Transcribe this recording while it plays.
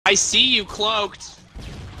I see you cloaked.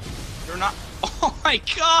 You're not. Oh my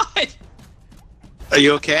god! Are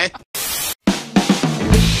you okay?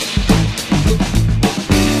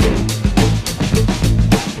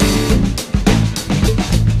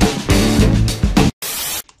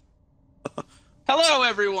 Hello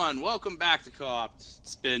everyone, welcome back to Co-Oped.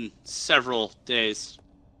 It's been several days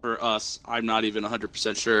for us. I'm not even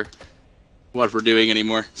 100% sure what we're doing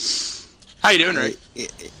anymore. How you doing, Ray?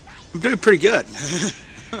 I'm doing pretty good.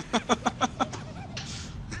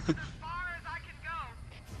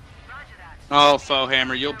 Oh,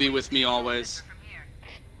 Foehammer, you'll be with me always.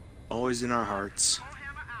 Always in our hearts.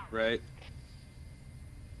 Right.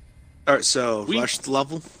 Alright, so rush the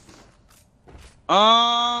level?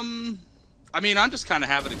 I mean, I'm just kind of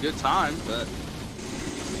having a good time, but...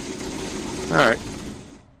 Alright.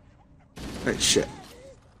 Alright, shit.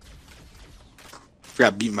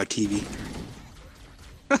 Forgot to beat my TV.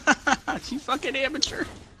 You fucking amateur.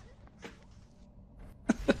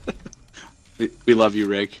 We love you,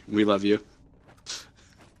 Rick. We love you.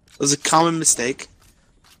 It was a common mistake.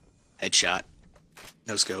 Headshot.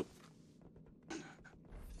 No scope.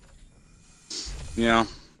 Yeah.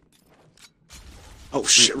 Oh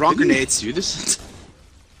shit, wrong grenades. Do this?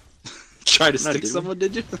 Try to stick someone,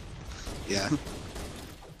 did you? Yeah.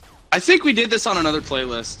 I think we did this on another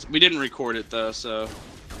playlist. We didn't record it though, so...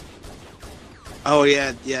 Oh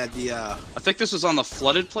yeah, the I think this was on the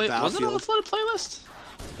flooded playlist. Was it on the flooded playlist?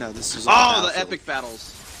 No, this was on the epic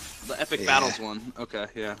battles. The epic battles one. Okay,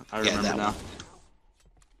 yeah, I remember now.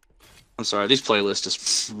 I'm sorry, these playlists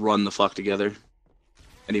just run the fuck together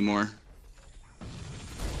anymore.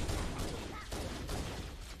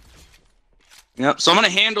 Yep, so I'm going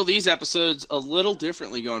to handle these episodes a little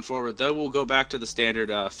differently going forward, though we'll go back to the standard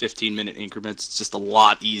 15-minute increments. It's just a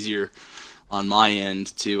lot easier on my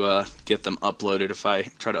end to get them uploaded. If I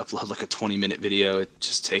try to upload like a 20-minute video, it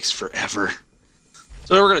just takes forever.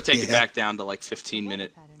 So we're going to take it back down to like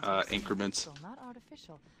 15-minute increments.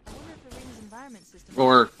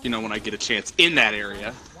 Or, you know, when I get a chance in that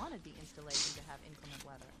area.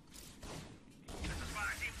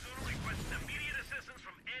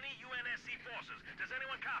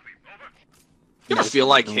 You ever feel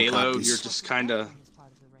like Halo, you're just kind of,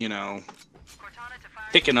 you know,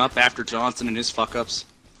 picking up after Johnson and his fuck-ups?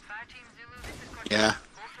 Yeah.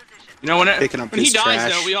 You know, when he dies,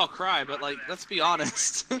 trash. though, we all cry, but, like, let's be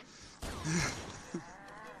honest. I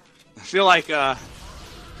feel like, I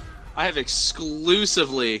have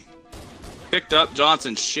exclusively picked up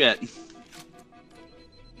Johnson's shit.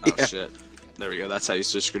 Oh, shit. There we go, that's how you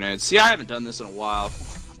switch grenades. See, I haven't done this in a while.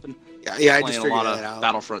 I've been I just playing a lot of out.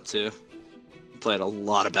 Battlefront 2. Played a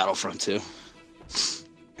lot of Battlefront 2.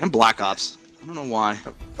 And Black Ops. I don't know why.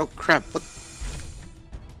 Oh crap, what?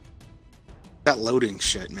 That loading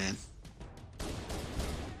shit, man.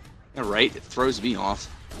 Yeah, right? It throws me off.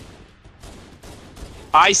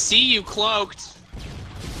 I see you cloaked.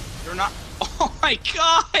 You're not... Oh my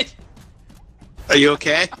god! Are you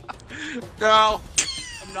okay? No,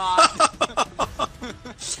 I'm not.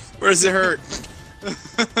 Where does it hurt?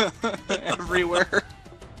 Everywhere.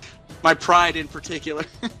 My pride in particular.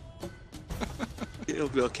 It'll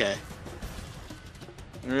be okay.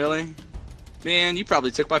 Really? Man, you probably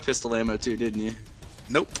took my pistol ammo too, didn't you?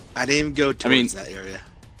 Nope. I didn't even go towards that area.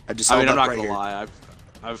 I mean, I'm not gonna lie.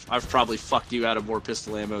 I've probably fucked you out of more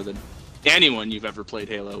pistol ammo than anyone you've ever played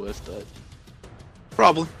Halo with, but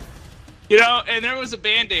probably. You know, and there was a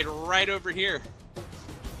Band-Aid right over here.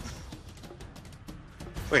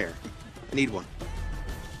 Where? I need one.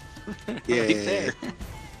 Yeah. Right there.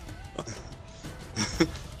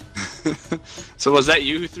 So was that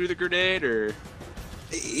you who threw the grenade, or?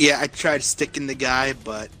 Yeah, I tried sticking the guy,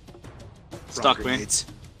 but stuck me.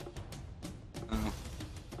 Oh.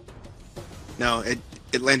 No, it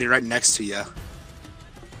landed right next to you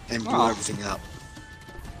and blew everything up.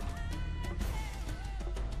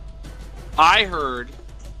 I heard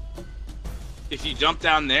if you jump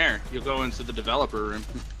down there, you'll go into the developer room.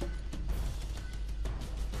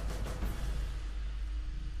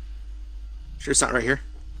 Sure, it's not right here.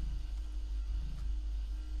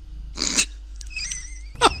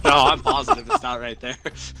 No, I'm positive it's not right there.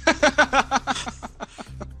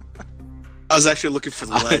 I was actually looking for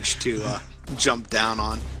the ledge to jump down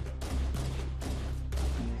on.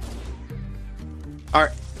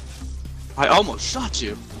 Alright. I almost shot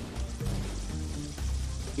you.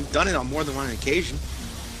 You've done it on more than one occasion.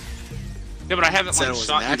 Yeah, but I haven't like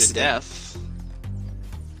shot you to death.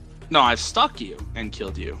 No, I've stuck you and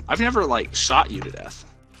killed you. I've never like shot you to death.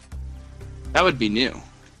 That would be new.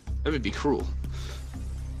 That would be cruel.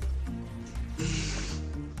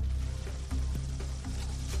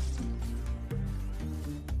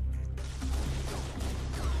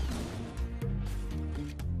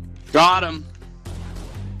 Got him.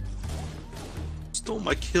 Stole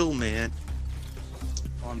my kill, man.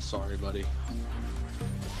 Oh, I'm sorry, buddy.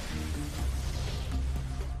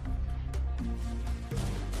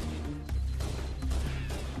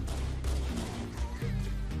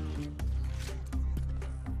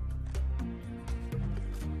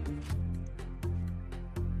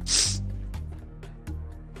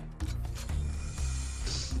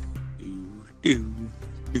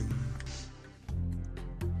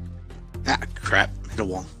 Ah, crap. Hit a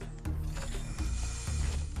wall.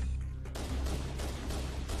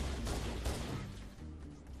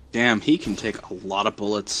 Damn, he can take a lot of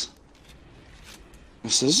bullets.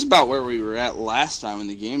 So this is about where we were at last time when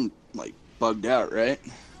the game, like, bugged out, right?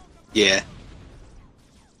 Yeah.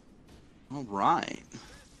 All right.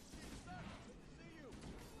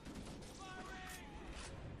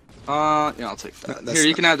 Yeah, I'll take that. No, here,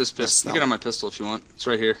 you can have this pistol. You not- can have my pistol if you want. It's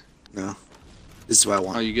right here. No. This is what I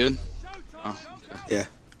want. Oh, you good? Oh, okay. Yeah.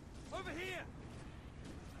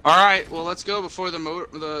 All right. Well, let's go before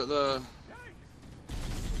the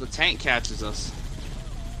tank catches us.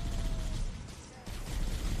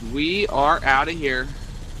 We are out of here.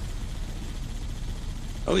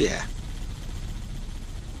 Oh, yeah.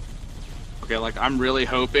 Okay, like, I'm really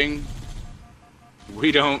hoping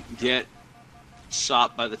we don't get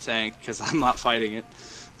shot by the tank, because I'm not fighting it.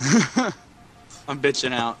 I'm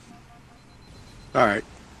bitching out. Alright.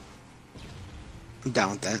 I'm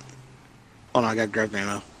down with that. Oh no, I got grab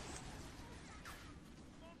ammo.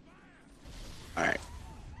 Alright.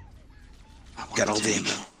 Got all the ammo.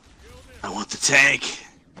 I want the tank.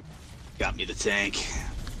 Got me the tank.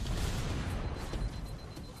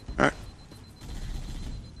 Alright.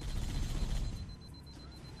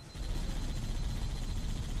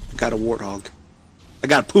 Got a warthog. I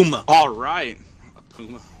got a puma. All right. A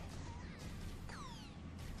puma.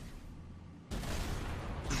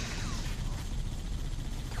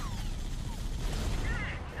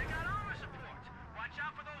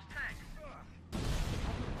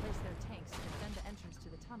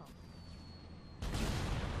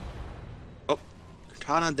 Oh,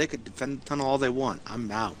 Katana, they could defend the tunnel all they want. I'm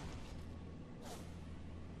out.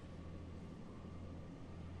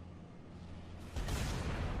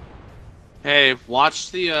 Hey, watch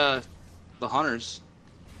the hunters.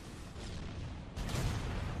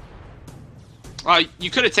 Oh, you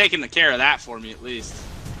could have taken the care of that for me at least,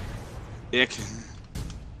 Dick.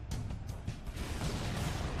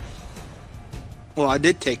 Well, I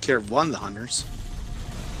did take care of one of the hunters.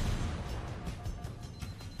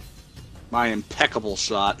 My impeccable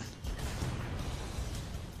shot.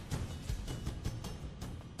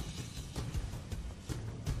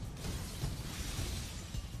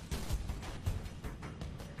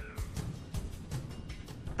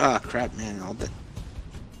 Ah, crap, man. All the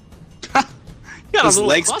You got These a little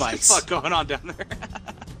leg clusterfuck spikes. going on down there.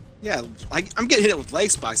 Yeah, I'm getting hit with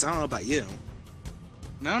leg spikes. I don't know about you.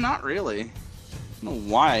 No, not really. I don't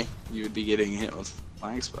know why you would be getting hit with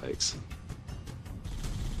flag spikes.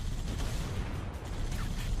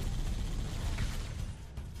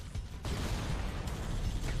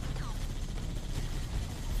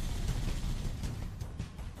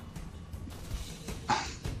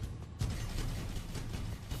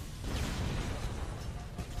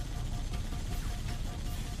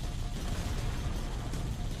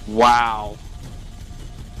 Wow.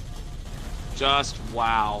 Just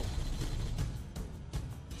wow.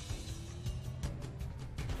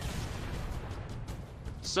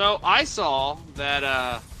 So I saw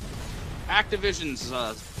that Activision's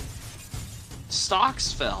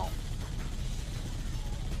stocks fell.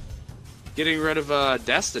 Getting rid of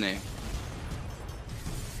Destiny.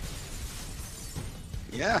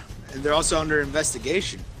 Yeah, and they're also under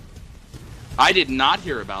investigation. I did not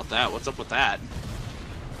hear about that. What's up with that?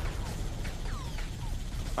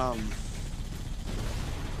 I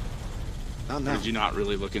don't know. Did you not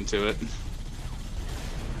really look into it?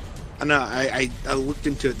 I know. I looked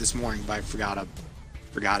into it this morning, but I forgot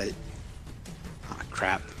it. Ah,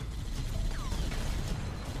 crap.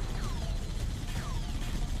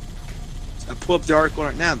 So I pull up the article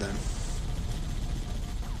right now, then.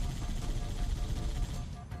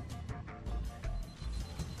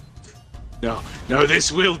 No,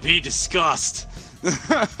 this will be discussed.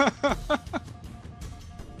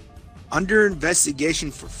 Under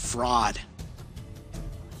investigation for fraud.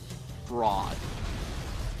 Fraud.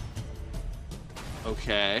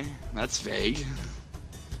 Okay, that's vague.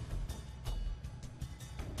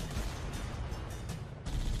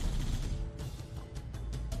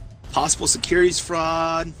 Possible securities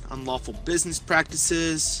fraud, unlawful business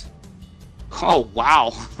practices. Oh,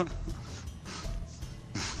 wow.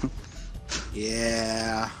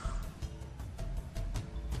 Yeah.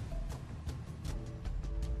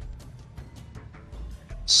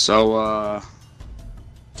 So,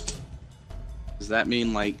 does that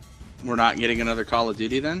mean, like, we're not getting another Call of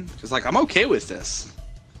Duty then? Because, like, I'm okay with this.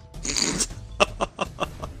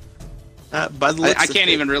 By the I can't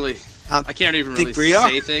even really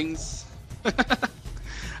say things.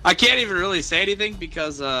 I can't even really say anything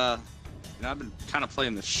because, you know, I've been kind of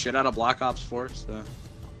playing the shit out of Black Ops 4, so...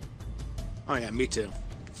 Oh yeah, me too.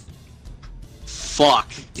 Fuck.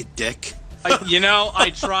 You dick. You know, I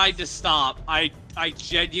tried to stop. I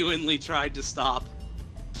genuinely tried to stop.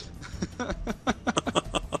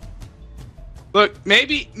 Look,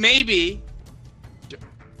 maybe.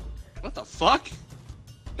 What the fuck?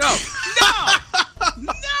 No!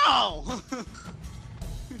 No!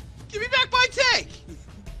 Give me back my tank!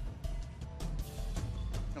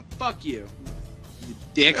 No, fuck you. You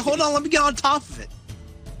dick. Wait, hold on, let me get on top of it.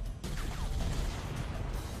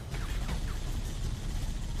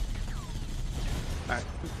 Alright.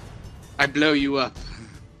 I blow you up.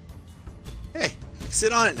 Hey,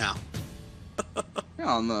 sit on it now. Yeah,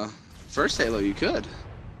 on the first Halo you could.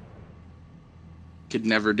 Could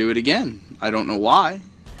never do it again. I don't know why.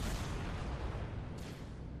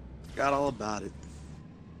 Forgot all about it.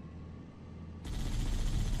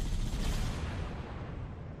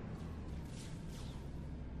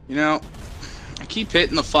 You know, I keep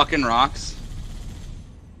hitting the fucking rocks.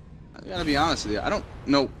 I gotta be honest with you. I don't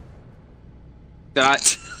know. Did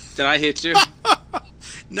I hit you?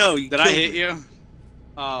 No, you Did I hit you?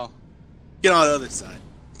 Oh. Get on the other side.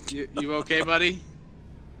 You okay, buddy?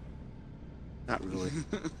 Not really.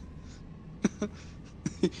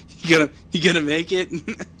 You gonna make it?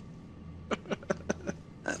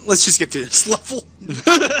 Let's just get to this level.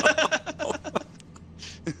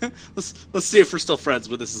 Let's see if we're still friends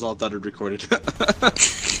when this is all done and recorded.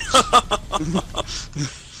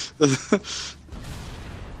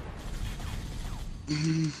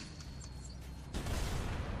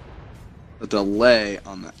 The delay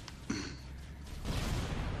on that.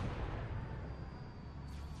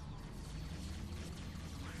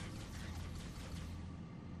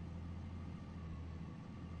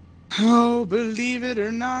 Oh, believe it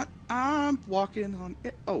or not, I'm walking on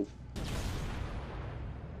it. Oh.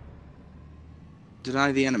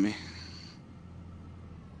 Deny the enemy.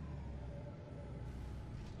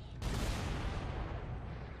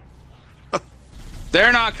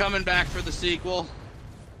 They're not coming back for the sequel.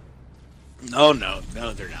 No,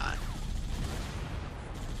 they're not.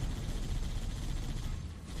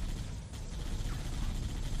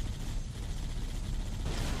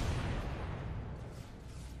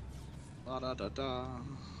 Da, da, da, da.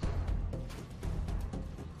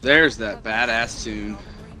 There's that badass tune.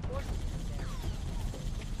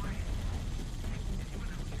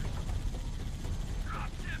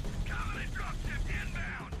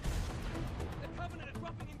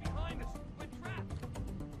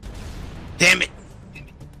 Damn it!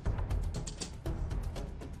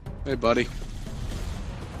 Hey, buddy.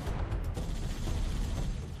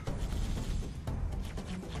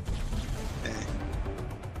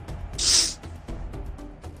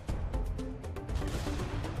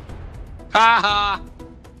 Ha ha!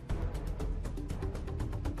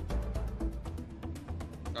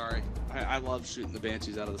 Sorry. I love shooting the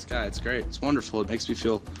banshees out of the sky. It's great. It's wonderful. It makes me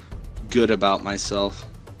feel good about myself.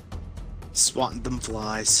 Swatting them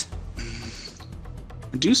flies.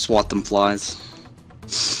 I do swat them flies.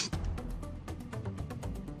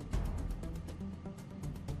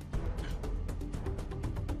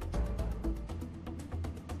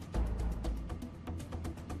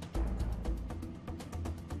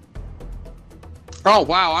 Oh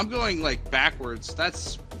wow, I'm going like backwards.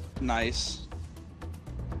 That's nice.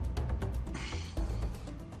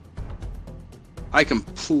 I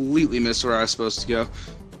completely missed where I was supposed to go.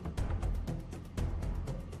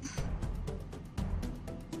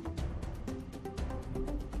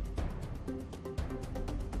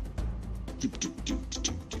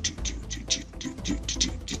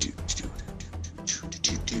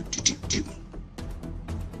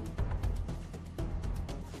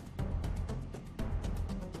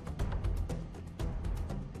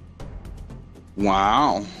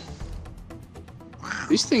 Wow.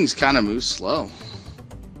 These things kind of move slow.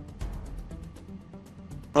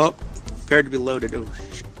 Oh, prepared to be loaded. Oh,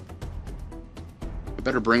 shit. I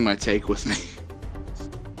better bring my take with me.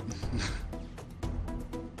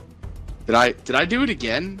 Did I do it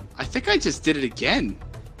again? I think I just did it again.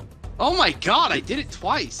 Oh my god, I did it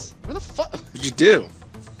twice. Where the fuck? What'd you do?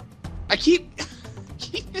 I keep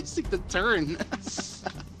missing the turn.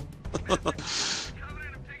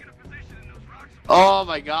 Oh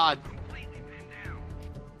my god.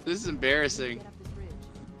 This is embarrassing.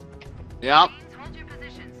 Yep.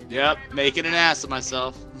 Yep, making an ass of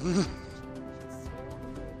myself.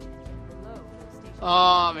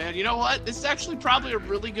 Oh, man, you know what? This is actually probably a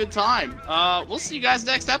really good time. We'll see you guys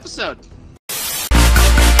next episode.